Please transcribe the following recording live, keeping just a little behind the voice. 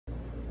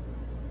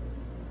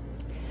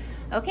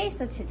Okay,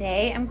 so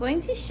today I'm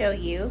going to show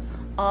you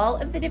all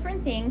of the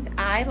different things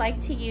I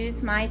like to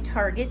use my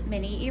Target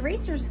mini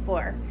erasers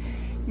for.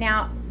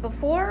 Now,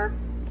 before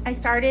I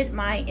started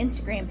my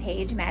Instagram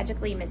page,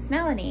 Magically Miss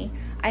Melanie,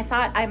 I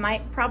thought I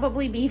might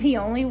probably be the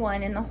only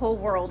one in the whole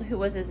world who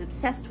was as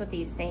obsessed with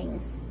these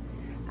things.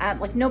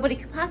 Like nobody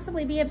could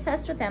possibly be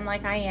obsessed with them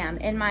like I am.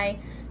 And my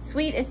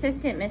sweet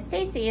assistant, Miss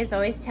Stacy, is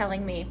always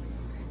telling me,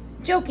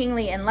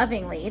 jokingly and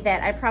lovingly,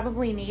 that I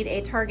probably need a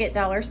Target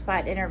dollar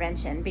spot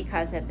intervention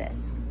because of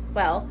this.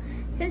 Well,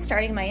 since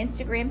starting my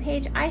Instagram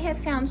page, I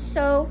have found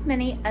so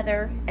many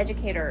other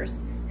educators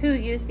who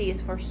use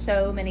these for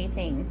so many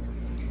things.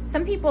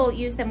 Some people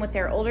use them with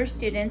their older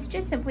students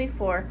just simply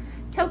for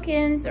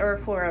tokens or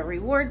for a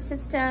reward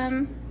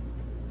system.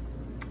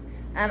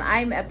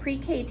 I'm a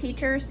pre-K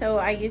teacher, so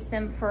I use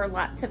them for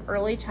lots of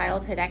early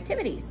childhood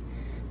activities.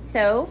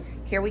 So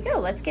here we go,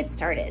 let's get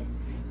started.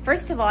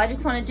 First of all, I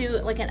just want to do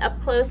like an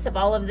up close of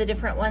all of the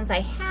different ones I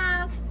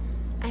have.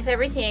 I have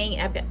everything.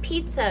 I've got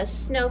pizza,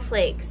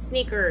 snowflakes,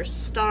 sneakers,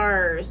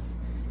 stars,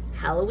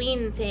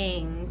 Halloween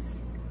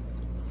things,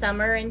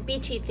 summer and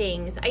beachy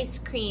things, ice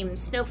cream,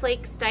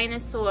 snowflakes,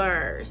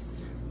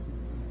 dinosaurs,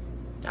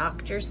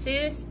 Dr.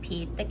 Seuss,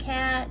 Pete the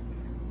Cat,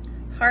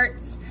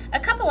 hearts. A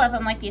couple of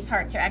them, like these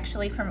hearts, are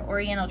actually from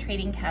Oriental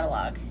Trading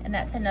Catalog, and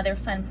that's another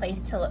fun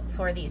place to look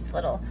for these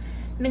little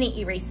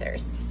mini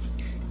erasers.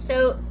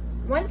 So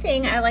one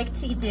thing I like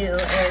to do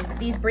is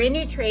these brand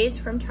new trays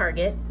from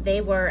Target.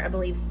 They were, I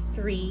believe,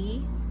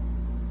 $3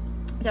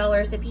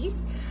 a piece.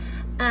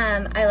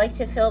 I like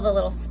to fill the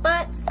little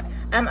spots.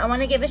 I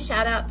want to give a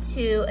shout out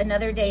to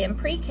Another Day in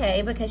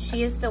Pre-K because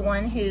she is the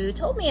one who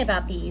told me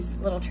about these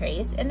little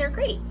trays, and they're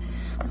great.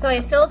 So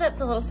I filled up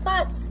the little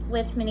spots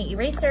with mini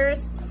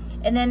erasers,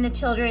 and then the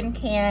children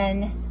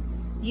can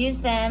use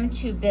them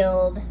to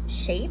build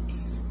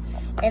shapes.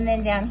 And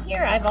then down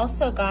here, I've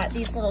also got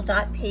these little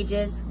dot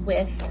pages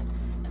with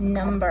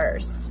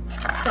numbers.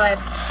 So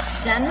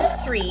I've done the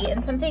 3,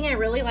 and something I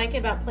really like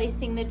about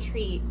placing the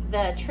tray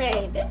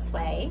this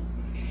way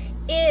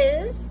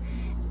is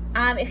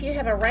if you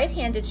have a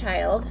right-handed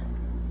child,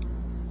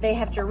 they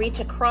have to reach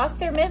across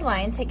their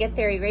midline to get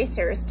their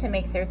erasers to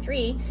make their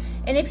 3.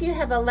 And if you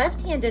have a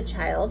left-handed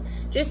child,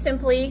 just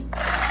simply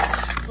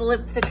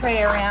flip the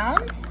tray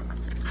around,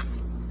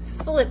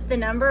 flip the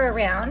number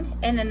around,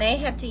 and then they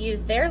have to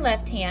use their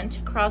left hand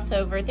to cross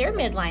over their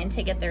midline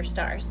to get their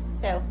stars.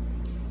 So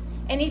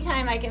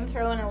anytime I can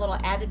throw in a little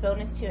added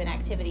bonus to an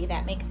activity,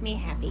 that makes me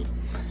happy.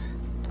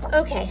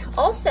 Okay,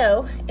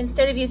 also,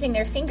 instead of using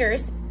their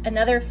fingers,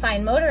 another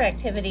fine motor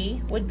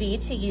activity would be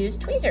to use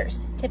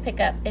tweezers to pick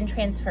up and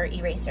transfer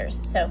erasers.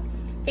 So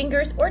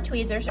fingers or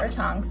tweezers or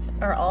tongs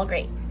are all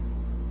great.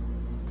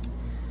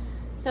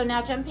 So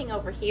now jumping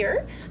over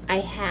here, I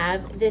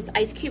have this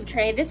ice cube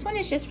tray. This one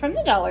is just from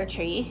the Dollar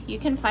Tree. You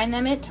can find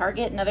them at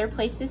Target and other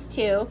places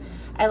too.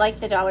 I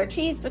like the Dollar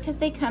Trees because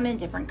they come in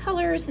different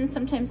colors and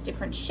sometimes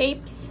different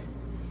shapes.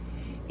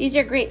 These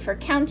are great for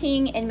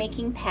counting and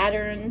making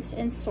patterns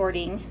and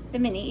sorting the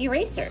mini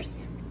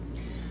erasers.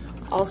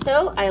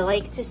 Also, I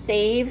like to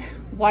save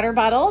water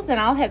bottles, and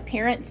I'll have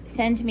parents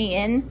send me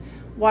in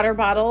water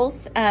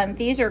bottles.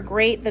 These are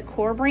great, the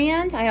Core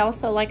brand. I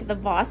also like the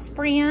Voss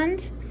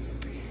brand.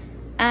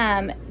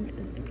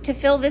 To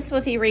fill this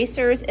with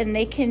erasers, and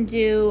they can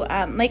do,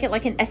 make it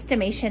like an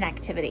estimation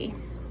activity.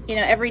 You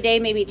know, every day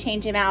maybe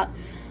change them out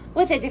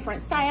with a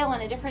different style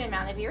and a different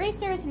amount of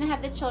erasers and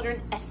have the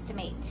children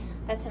estimate.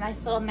 That's a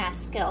nice little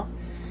math skill.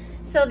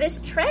 So this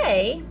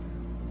tray,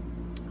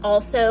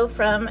 also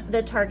from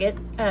the Target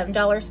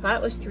dollar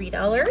spot, was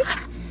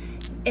 $3.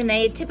 And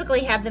they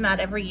typically have them out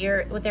every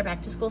year with their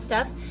back to school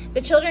stuff.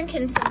 The children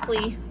can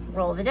simply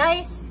roll the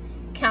dice,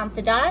 count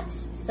the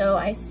dots. So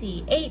I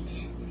see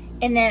 8,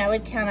 and then I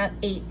would count out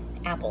 8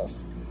 apples.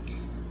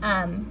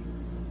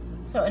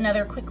 So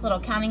another quick little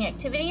counting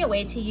activity, a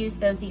way to use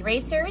those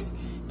erasers.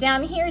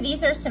 Down here,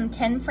 these are some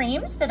 10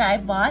 frames that I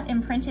bought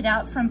and printed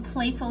out from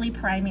Playfully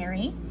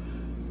Primary.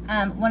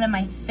 One of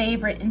my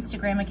favorite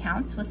Instagram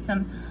accounts with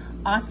some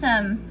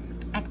awesome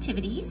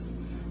activities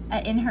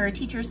in her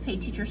Teachers Pay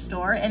Teacher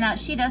store. And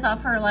she does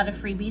offer a lot of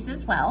freebies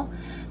as well.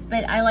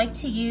 But I like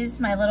to use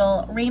my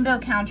little rainbow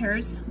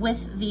counters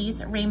with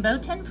these rainbow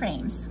 10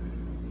 frames.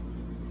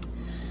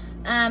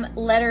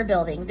 Letter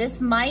building. This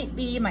might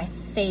be my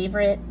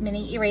favorite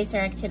mini eraser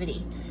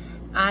activity.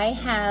 I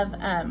have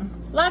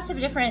lots of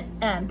different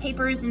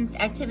papers and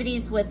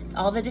activities with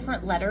all the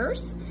different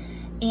letters,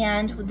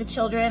 and with the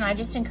children, I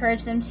just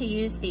encourage them to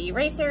use the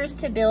erasers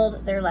to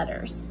build their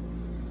letters.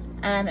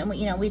 And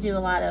we do a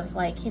lot of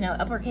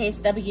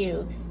uppercase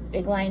W,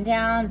 big line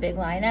down, big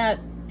line up,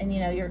 and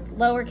your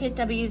lowercase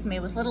W's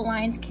made with little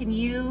lines. Can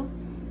you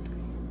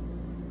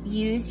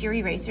use your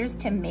erasers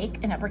to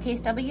make an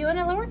uppercase W and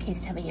a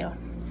lowercase W?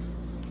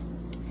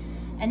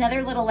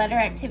 Another little letter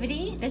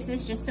activity. This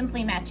is just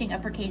simply matching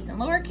uppercase and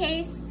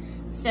lowercase.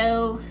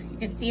 So you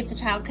can see if the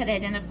child could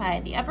identify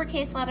the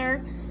uppercase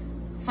letter,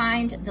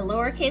 find the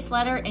lowercase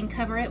letter, and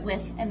cover it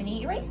with a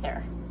mini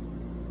eraser.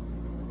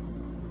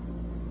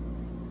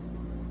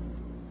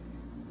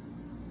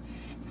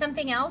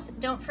 Something else,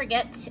 don't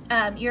forget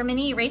your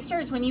mini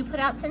erasers when you put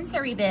out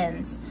sensory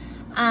bins.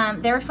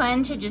 They're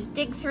fun to just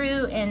dig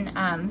through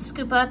and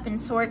scoop up and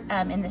sort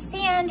in the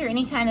sand or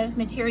any kind of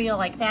material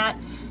like that.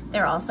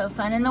 They're also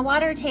fun in the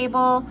water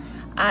table.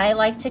 I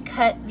like to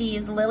cut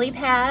these lily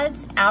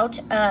pads out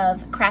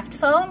of craft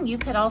foam. You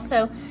could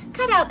also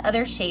cut out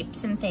other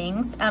shapes and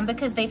things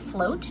because they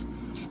float.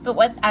 But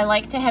what I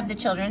like to have the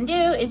children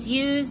do is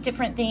use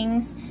different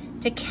things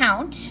to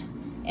count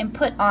and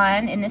put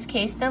on, in this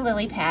case, the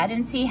lily pad,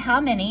 and see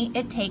how many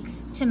it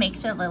takes to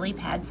make the lily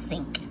pad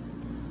sink.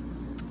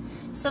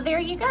 So there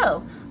you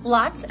go.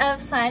 Lots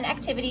of fun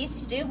activities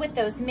to do with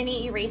those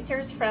mini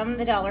erasers from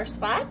the Dollar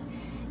Spot.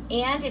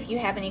 And if you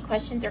have any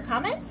questions or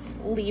comments,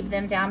 leave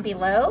them down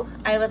below.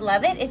 I would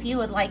love it if you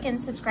would like and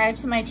subscribe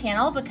to my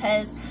channel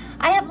because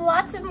I have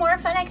lots of more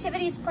fun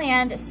activities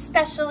planned,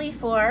 especially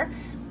for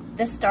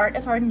the start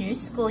of our new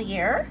school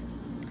year.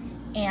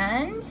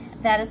 And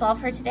that is all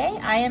for today.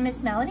 I am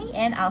Miss Melanie,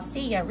 and I'll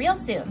see you real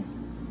soon.